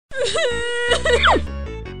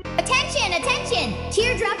Attention, attention!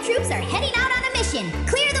 Teardrop troops are heading out on a mission.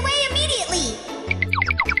 Clear the way immediately!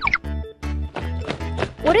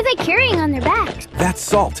 What are they carrying on their backs? That's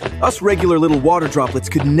salt. Us regular little water droplets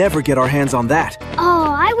could never get our hands on that.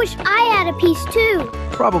 Oh, I wish I had a piece too.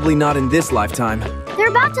 Probably not in this lifetime. They're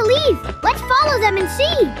about to leave. Let's follow them and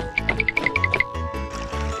see.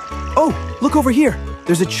 Oh, look over here.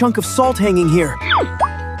 There's a chunk of salt hanging here.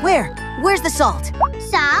 Where? Where's the salt?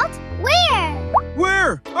 Salt? Where?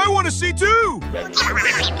 Where? I want to see too!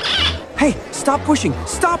 Hey, stop pushing!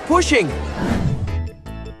 Stop pushing!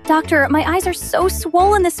 Doctor, my eyes are so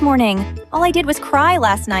swollen this morning. All I did was cry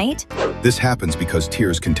last night. This happens because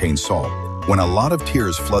tears contain salt. When a lot of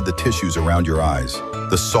tears flood the tissues around your eyes,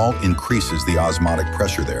 the salt increases the osmotic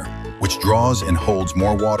pressure there, which draws and holds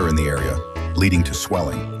more water in the area, leading to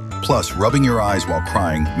swelling. Plus, rubbing your eyes while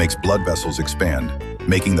crying makes blood vessels expand,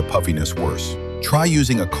 making the puffiness worse. Try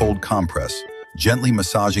using a cold compress, gently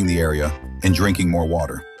massaging the area, and drinking more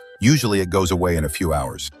water. Usually it goes away in a few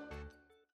hours.